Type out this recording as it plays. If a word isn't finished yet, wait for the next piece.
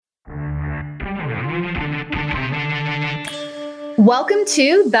Welcome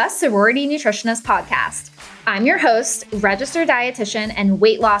to the Sorority Nutritionist Podcast. I'm your host, registered dietitian and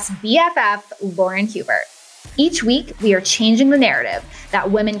weight loss BFF, Lauren Hubert. Each week, we are changing the narrative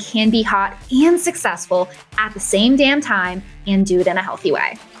that women can be hot and successful at the same damn time and do it in a healthy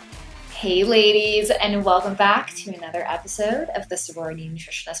way. Hey ladies, and welcome back to another episode of the Sorority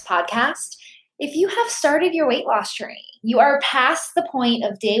Nutritionist Podcast. If you have started your weight loss journey, you are past the point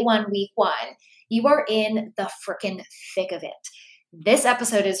of day one, week one, you are in the frickin' thick of it. This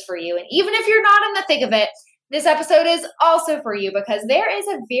episode is for you. And even if you're not in the thick of it, this episode is also for you because there is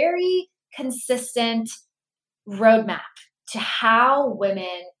a very consistent roadmap to how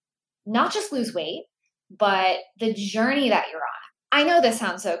women not just lose weight, but the journey that you're on. I know this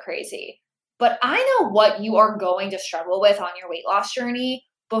sounds so crazy, but I know what you are going to struggle with on your weight loss journey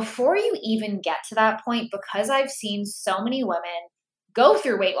before you even get to that point because I've seen so many women go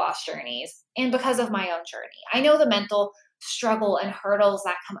through weight loss journeys and because of my own journey. I know the mental struggle and hurdles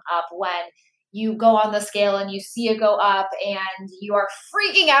that come up when you go on the scale and you see it go up and you are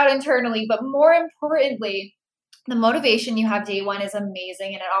freaking out internally. But more importantly, the motivation you have day one is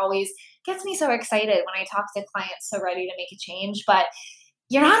amazing. And it always gets me so excited when I talk to clients so ready to make a change. But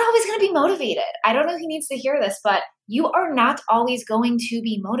you're not always going to be motivated. I don't know who needs to hear this, but you are not always going to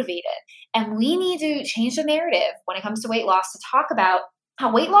be motivated. And we need to change the narrative when it comes to weight loss to talk about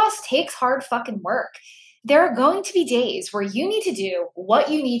how weight loss takes hard fucking work. There are going to be days where you need to do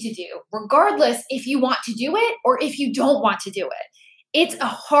what you need to do, regardless if you want to do it or if you don't want to do it. It's a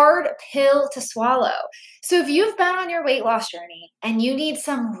hard pill to swallow. So if you've been on your weight loss journey and you need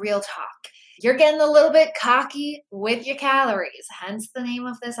some real talk, you're getting a little bit cocky with your calories, hence the name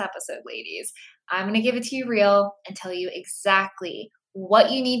of this episode, ladies. I'm going to give it to you real and tell you exactly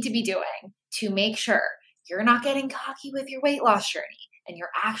what you need to be doing to make sure you're not getting cocky with your weight loss journey and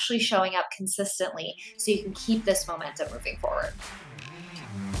you're actually showing up consistently so you can keep this momentum moving forward.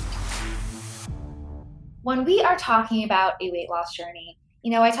 When we are talking about a weight loss journey,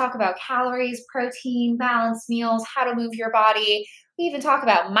 I talk about calories, protein, balanced meals, how to move your body. We even talk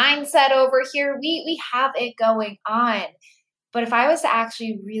about mindset over here. We have it going on. But if I was to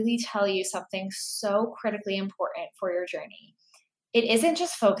actually really tell you something so critically important for your journey, it isn't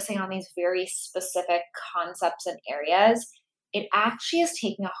just focusing on these very specific concepts and areas. It actually is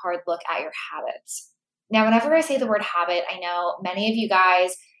taking a hard look at your habits. Now, whenever I say the word habit, I know many of you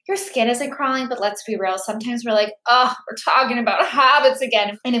guys, your skin isn't crawling, but let's be real. Sometimes we're like, oh, we're talking about habits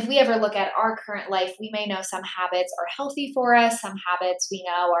again. And if we ever look at our current life, we may know some habits are healthy for us. Some habits we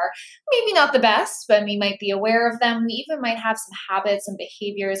know are maybe not the best, but we might be aware of them. We even might have some habits and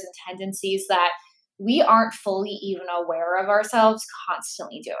behaviors and tendencies that we aren't fully even aware of ourselves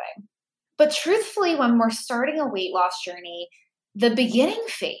constantly doing. But truthfully, when we're starting a weight loss journey, the beginning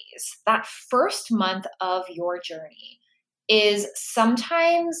phase, that first month of your journey, is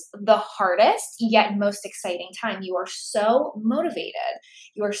sometimes the hardest yet most exciting time. You are so motivated.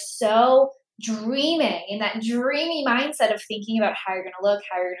 You are so dreaming in that dreamy mindset of thinking about how you're going to look,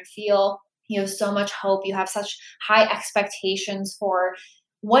 how you're going to feel. You have so much hope. You have such high expectations for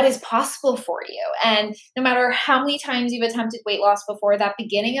what is possible for you. And no matter how many times you've attempted weight loss before, that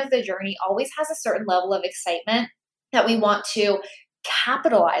beginning of the journey always has a certain level of excitement that we want to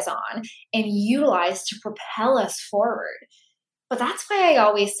capitalize on and utilize to propel us forward. But that's why I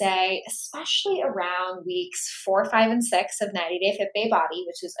always say, especially around weeks 4, 5, and 6 of 90 Day Fit Bay Body,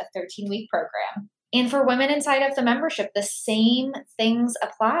 which is a 13-week program. And for women inside of the membership, the same things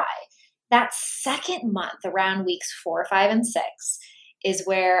apply. That second month around weeks 4, 5, and 6 is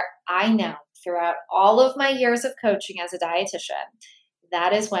where I know throughout all of my years of coaching as a dietitian,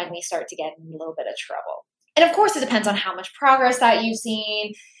 that is when we start to get in a little bit of trouble. And of course, it depends on how much progress that you've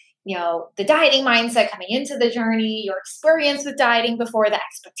seen, the dieting mindset coming into the journey, your experience with dieting before, the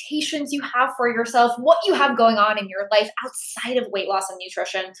expectations you have for yourself, what you have going on in your life outside of weight loss and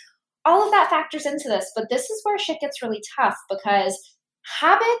nutrition. All of that factors into this. But this is where shit gets really tough because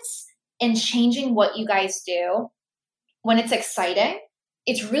habits and changing what you guys do, when it's exciting,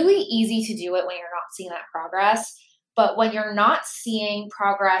 it's really easy to do it when you're not seeing that progress. But when you're not seeing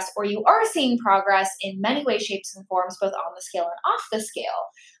progress, or you are seeing progress in many ways, shapes, and forms, both on the scale and off the scale,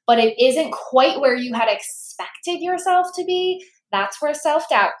 but it isn't quite where you had expected yourself to be, that's where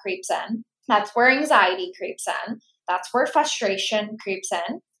self-doubt creeps in. That's where anxiety creeps in. That's where frustration creeps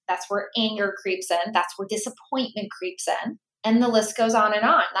in. That's where anger creeps in. That's where disappointment creeps in. And the list goes on and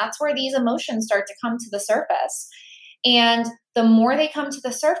on. That's where these emotions start to come to the surface. And the more they come to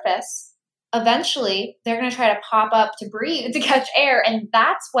the surface, eventually they're going to try to pop up to breathe, to catch air. And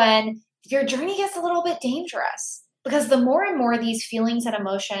that's when your journey gets a little bit dangerous Because the more and more these feelings and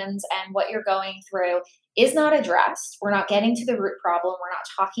emotions and what you're going through is not addressed, we're not getting to the root problem. We're not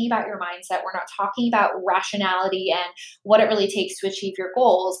talking about your mindset. We're not talking about rationality and what it really takes to achieve your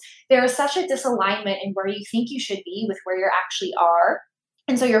goals. There is such a disalignment in where you think you should be with where you actually are.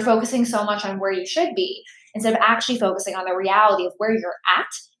 And so you're focusing so much on where you should be instead of actually focusing on the reality of where you're at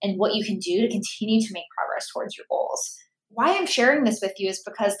and what you can do to continue to make progress towards your goals. Why I'm sharing this with you is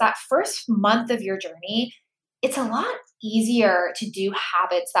because that first month of your journey, it's a lot easier to do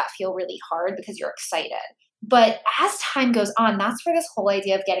habits that feel really hard because you're excited. But as time goes on, that's where this whole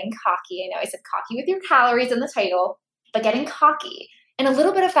idea of getting cocky, I know I said cocky with your calories in the title, but getting cocky and a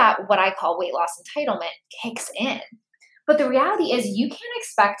little bit of that, what I call weight loss entitlement, kicks in. But the reality is, you can't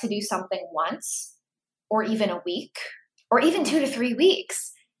expect to do something once or even a week or even 2 to 3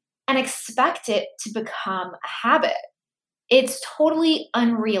 weeks and expect it to become a habit. It's totally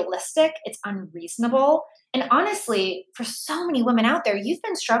unrealistic. It's unreasonable. And honestly, for so many women out there, you've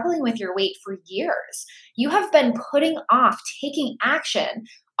been struggling with your weight for years. You have been putting off taking action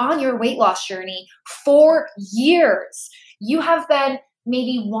on your weight loss journey for years. You have been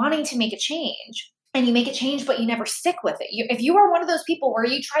maybe wanting to make a change and you make a change, but you never stick with it. If you are one of those people where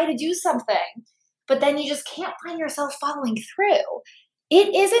you try to do something, but then you just can't find yourself following through,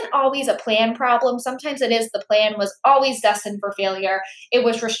 it isn't always a plan problem. Sometimes it is the plan was always destined for failure. It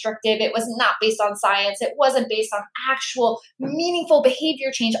was restrictive. It was not based on science. It wasn't based on actual meaningful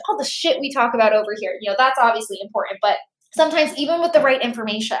behavior change. All the shit we talk about over here, that's obviously important, but sometimes even with the right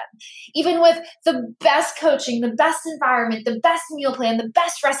information, even with the best coaching, the best environment, the best meal plan, the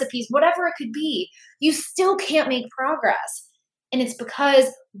best recipes, whatever it could be, you still can't make progress. And it's because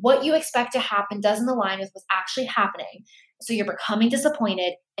what you expect to happen doesn't align with what's actually happening. So you're becoming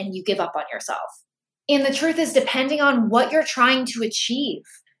disappointed and you give up on yourself. And the truth is, depending on what you're trying to achieve,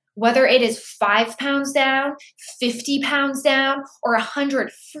 whether it is 5 pounds down, 50 pounds down, or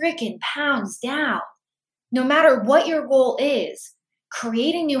 100 freaking pounds down, no matter what your goal is,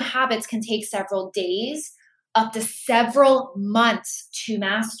 creating new habits can take several days, up to several months to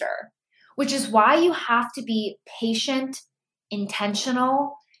master, which is why you have to be patient,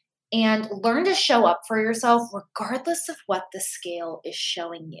 intentional, and learn to show up for yourself regardless of what the scale is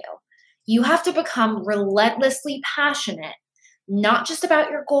showing you. You have to become relentlessly passionate, not just about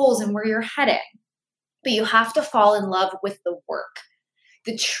your goals and where you're heading, but you have to fall in love with the work.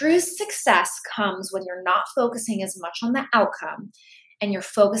 The true success comes when you're not focusing as much on the outcome and you're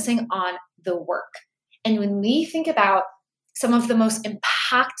focusing on the work. And when we think about some of the most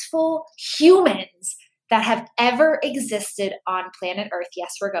impactful humans that have ever existed on planet Earth,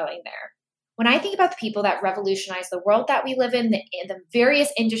 yes, we're going there. When I think about the people that revolutionize the world that we live in, the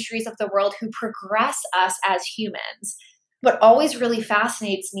various industries of the world who progress us as humans, what always really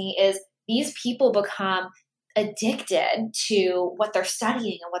fascinates me is these people become addicted to what they're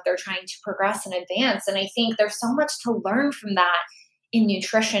studying and what they're trying to progress and advance. And I think there's so much to learn from that in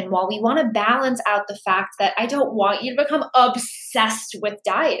nutrition. While we want to balance out the fact that I don't want you to become obsessed with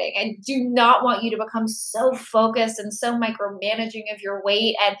dieting. I do not want you to become so focused and so micromanaging of your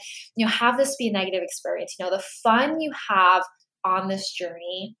weight and have this be a negative experience. The fun you have on this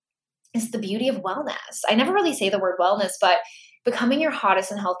journey is the beauty of wellness. I never really say the word wellness, but becoming your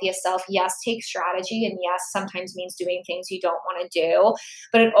hottest and healthiest self, yes, takes strategy, and yes, sometimes means doing things you don't want to do,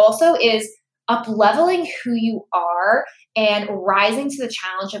 but it also is up-leveling who you are and rising to the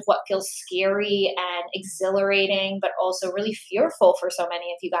challenge of what feels scary and exhilarating, but also really fearful for so many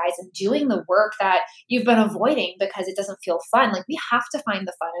of you guys, and doing the work that you've been avoiding because it doesn't feel fun. Like, we have to find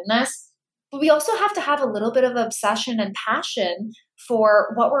the fun in this, but we also have to have a little bit of obsession and passion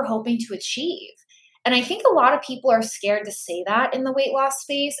for what we're hoping to achieve. And I think a lot of people are scared to say that in the weight loss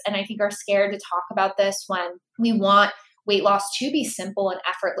space, and I think are scared to talk about this when we want weight loss to be simple and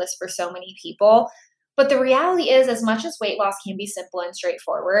effortless for so many people. But the reality is, as much as weight loss can be simple and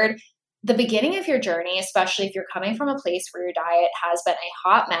straightforward, the beginning of your journey, especially if you're coming from a place where your diet has been a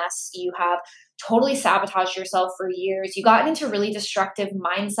hot mess, you have totally sabotaged yourself for years, you got into really destructive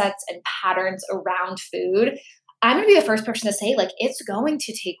mindsets and patterns around food, I'm going to be the first person to say, it's going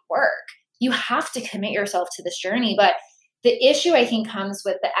to take work. You have to commit yourself to this journey. But the issue, I think, comes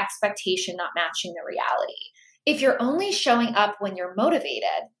with the expectation not matching the reality. If you're only showing up when you're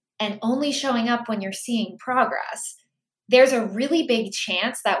motivated and only showing up when you're seeing progress, there's a really big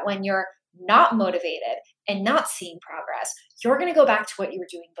chance that when you're not motivated and not seeing progress, you're going to go back to what you were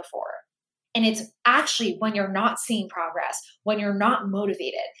doing before. And it's actually when you're not seeing progress, when you're not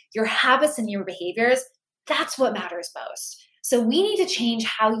motivated, your habits and your behaviors, that's what matters most. So we need to change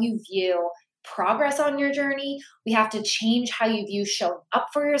how you view progress on your journey. We have to change how you view showing up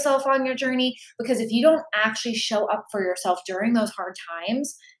for yourself on your journey. Because if you don't actually show up for yourself during those hard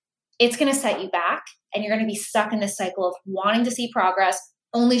times, it's going to set you back and you're going to be stuck in this cycle of wanting to see progress,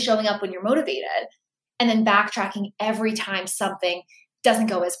 only showing up when you're motivated, and then backtracking every time something doesn't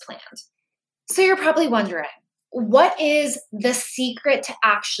go as planned. So you're probably wondering, what is the secret to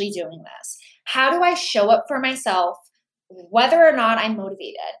actually doing this? How do I show up for myself, whether or not I'm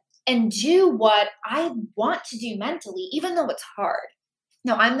motivated, and do what I want to do mentally, even though it's hard?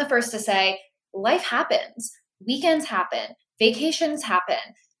 Now, I'm the first to say life happens, weekends happen, vacations happen,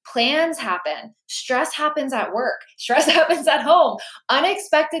 plans happen, stress happens at work, stress happens at home.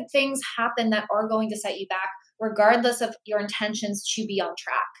 Unexpected things happen that are going to set you back, regardless of your intentions to be on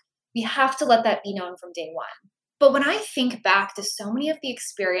track. We have to let that be known from day one. But when I think back to so many of the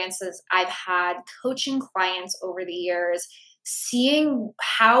experiences I've had coaching clients over the years, seeing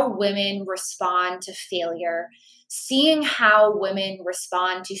how women respond to failure, seeing how women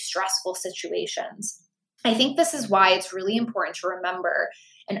respond to stressful situations, I think this is why it's really important to remember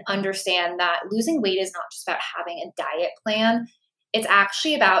and understand that losing weight is not just about having a diet plan. It's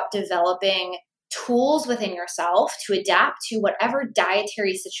actually about developing tools within yourself to adapt to whatever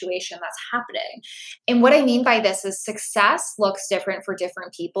dietary situation that's happening. And what I mean by this is success looks different for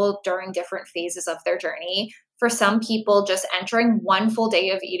different people during different phases of their journey. For some people, just entering one full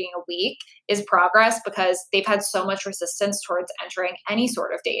day of eating a week is progress because they've had so much resistance towards entering any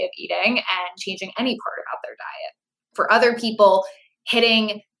sort of day of eating and changing any part about their diet. For other people,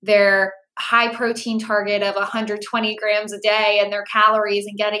 hitting their high protein target of 120 grams a day and their calories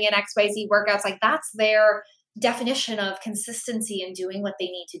and getting in XYZ workouts, like that's their definition of consistency and doing what they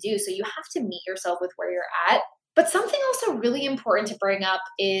need to do. So you have to meet yourself with where you're at. But something also really important to bring up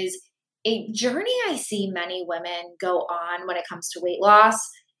is a journey I see many women go on when it comes to weight loss.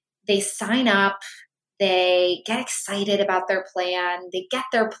 They sign up, they get excited about their plan, they get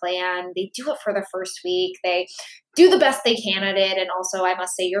their plan, they do it for the first week, they do the best they can at it. And also, I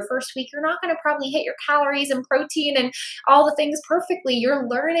must say, your first week, you're not going to probably hit your calories and protein and all the things perfectly. You're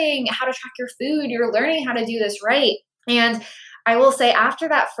learning how to track your food, you're learning how to do this right. And I will say, after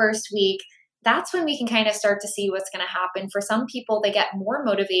that first week, that's when we can kind of start to see what's going to happen. For some people, they get more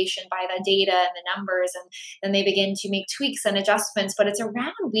motivation by the data and the numbers, and then they begin to make tweaks and adjustments. But it's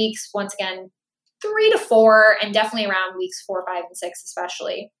around weeks, once again, 3 to 4, and definitely around weeks 4, 5, and 6,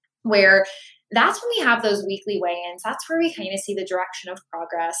 especially, where that's when we have those weekly weigh-ins. That's where we kind of see the direction of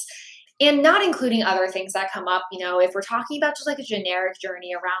progress. And not including other things that come up, if we're talking about just like a generic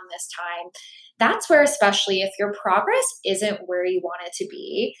journey around this time, that's where, especially if your progress isn't where you want it to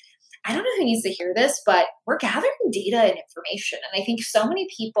be, I don't know who needs to hear this, but we're gathering data and information. And I think so many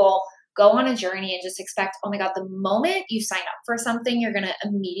people go on a journey and just expect, oh my God, the moment you sign up for something, you're going to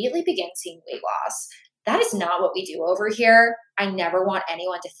immediately begin seeing weight loss. That is not what we do over here. I never want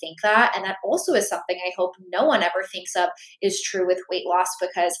anyone to think that. And that also is something I hope no one ever thinks of is true with weight loss,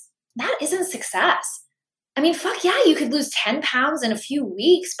 because that isn't success. I mean, fuck yeah, you could lose 10 pounds in a few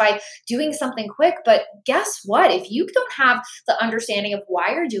weeks by doing something quick. But guess what? If you don't have the understanding of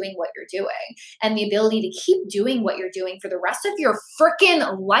why you're doing what you're doing and the ability to keep doing what you're doing for the rest of your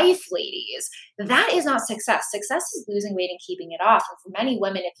freaking life, ladies, that is not success. Success is losing weight and keeping it off. And for many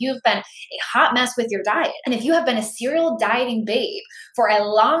women, if you have been a hot mess with your diet, and if you have been a serial dieting babe for a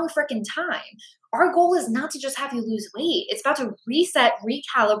long freaking time, our goal is not to just have you lose weight. It's about to reset,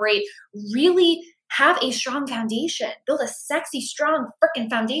 recalibrate, really have a strong foundation, build a sexy, strong freaking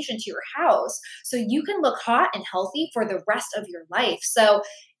foundation to your house so you can look hot and healthy for the rest of your life. So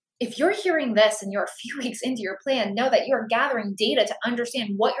if you're hearing this and you're a few weeks into your plan, know that you're gathering data to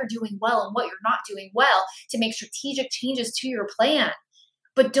understand what you're doing well and what you're not doing well to make strategic changes to your plan.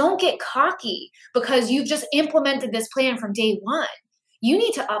 But don't get cocky because you've just implemented this plan from day one. You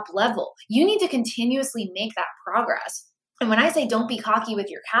need to up level. You need to continuously make that progress. And when I say don't be cocky with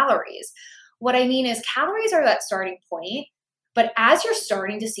your calories, what I mean is calories are that starting point, but as you're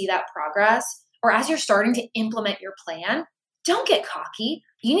starting to see that progress, or as you're starting to implement your plan, don't get cocky.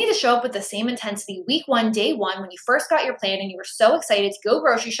 You need to show up with the same intensity week 1, day 1, when you first got your plan and you were so excited to go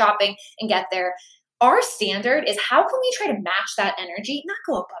grocery shopping and get there. Our standard is, how can we try to match that energy, not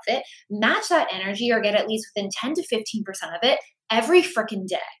go above it, match that energy or get at least within 10 to 15% of it every freaking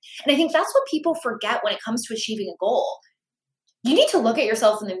day. And I think that's what people forget when it comes to achieving a goal. You need to look at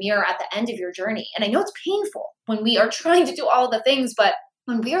yourself in the mirror at the end of your journey. And I know it's painful when we are trying to do all the things, but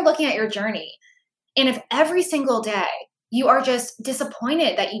when we are looking at your journey, and if every single day you are just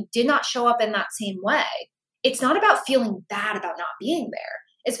disappointed that you did not show up in that same way, it's not about feeling bad about not being there.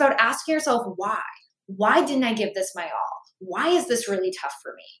 It's about asking yourself why. Why didn't I give this my all? Why is this really tough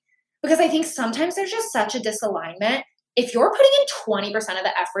for me? Because I think sometimes there's just such a disalignment. If you're putting in 20% of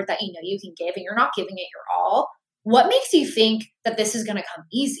the effort that you know you can give and you're not giving it your all, what makes you think that this is going to come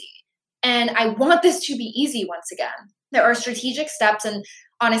easy? And I want this to be easy once again. There are strategic steps. And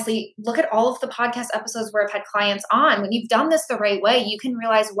honestly, look at all of the podcast episodes where I've had clients on. When you've done this the right way, you can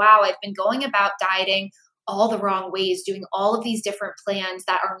realize, wow, I've been going about dieting all the wrong ways, doing all of these different plans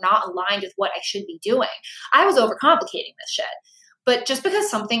that are not aligned with what I should be doing. I was overcomplicating this shit. But just because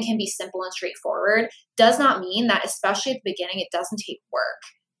something can be simple and straightforward does not mean that, especially at the beginning, it doesn't take work.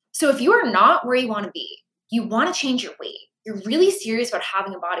 So if you are not where you want to be, you want to change your weight, you're really serious about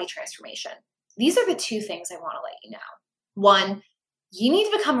having a body transformation, these are the two things I want to let you know. One, you need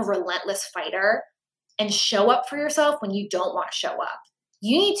to become a relentless fighter and show up for yourself when you don't want to show up.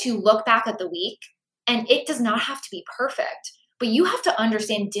 You need to look back at the week, and it does not have to be perfect, but you have to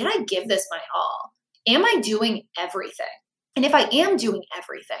understand, did I give this my all? Am I doing everything? And if I am doing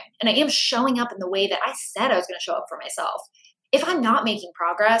everything and I am showing up in the way that I said I was going to show up for myself, if I'm not making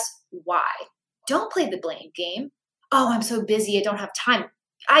progress, why? Don't play the blame game. Oh, I'm so busy, I don't have time.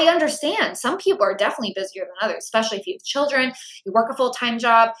 I understand. Some people are definitely busier than others, especially if you have children, you work a full-time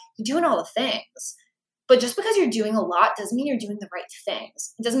job, you're doing all the things. But just because you're doing a lot doesn't mean you're doing the right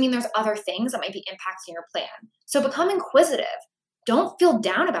things. It doesn't mean there's other things that might be impacting your plan. So become inquisitive. Don't feel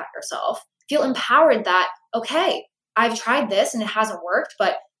down about yourself. Feel empowered that, okay, I've tried this and it hasn't worked,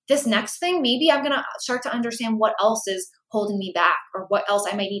 but this next thing, maybe I'm going to start to understand what else is holding me back or what else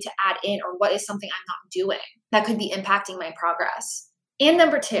I might need to add in or what is something I'm not doing that could be impacting my progress. And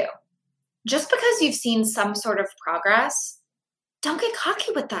number two, just because you've seen some sort of progress, don't get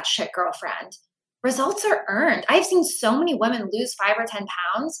cocky with that shit, girlfriend. Results are earned. I've seen so many women lose 5 or 10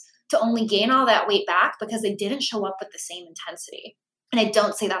 pounds to only gain all that weight back because they didn't show up with the same intensity. And I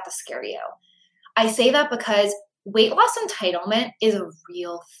don't say that to scare you. I say that because weight loss entitlement is a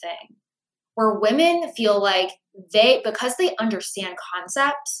real thing where women feel like because they understand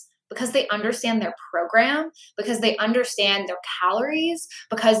concepts, because they understand their program, because they understand their calories,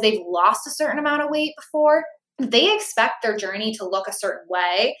 because they've lost a certain amount of weight before, they expect their journey to look a certain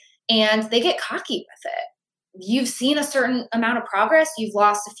way and they get cocky with it. You've seen a certain amount of progress, you've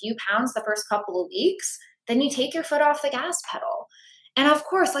lost a few pounds the first couple of weeks, then you take your foot off the gas pedal. And of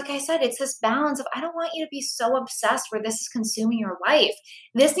course, like I said, it's this balance of, I don't want you to be so obsessed where this is consuming your life.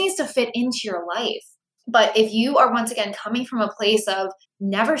 This needs to fit into your life. But if you are once again coming from a place of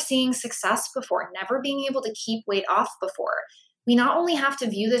never seeing success before, never being able to keep weight off before, we not only have to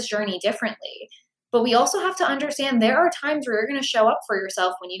view this journey differently, but we also have to understand there are times where you're going to show up for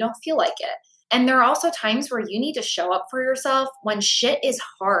yourself when you don't feel like it. And there are also times where you need to show up for yourself when shit is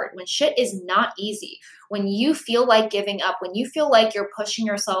hard, when shit is not easy, when you feel like giving up, when you feel like you're pushing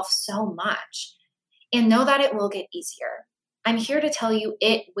yourself so much. And know that it will get easier. I'm here to tell you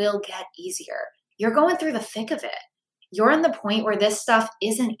it will get easier. You're going through the thick of it. You're in the point where this stuff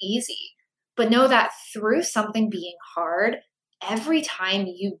isn't easy. But know that through something being hard, every time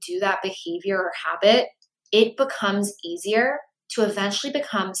you do that behavior or habit, it becomes easier to eventually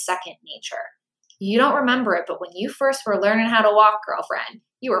become second nature. You don't remember it, but when you first were learning how to walk, girlfriend,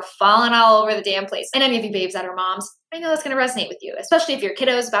 you were falling all over the damn place. And any of you babes that are moms, I know that's going to resonate with you, especially if your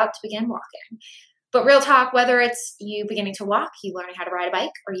kiddo is about to begin walking. But real talk, whether it's you beginning to walk, you learning how to ride a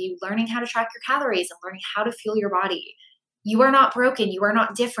bike, or you learning how to track your calories and learning how to fuel your body, you are not broken. You are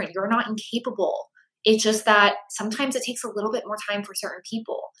not different. You're not incapable. It's just that sometimes it takes a little bit more time for certain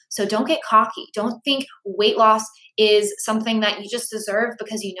people. So don't get cocky. Don't think weight loss is something that you just deserve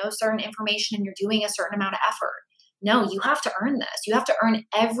because you know certain information and you're doing a certain amount of effort. No, you have to earn this. You have to earn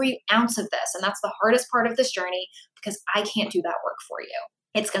every ounce of this. And that's the hardest part of this journey because I can't do that work for you.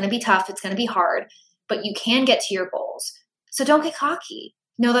 It's going to be tough. It's going to be hard, but you can get to your goals. So don't get cocky.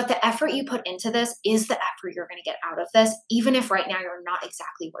 Know that the effort you put into this is the effort you're going to get out of this, even if right now you're not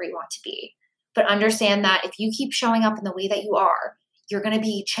exactly where you want to be. But understand that if you keep showing up in the way that you are, you're going to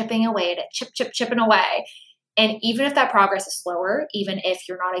be chipping away at it, chipping away. And even if that progress is slower, even if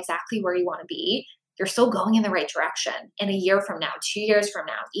you're not exactly where you want to be, you're still going in the right direction. And a year from now, 2 years from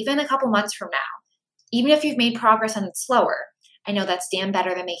now, even a couple months from now, even if you've made progress and it's slower, I know that's damn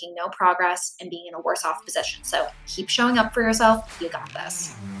better than making no progress and being in a worse off position. So keep showing up for yourself. You got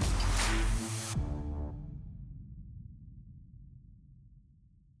this.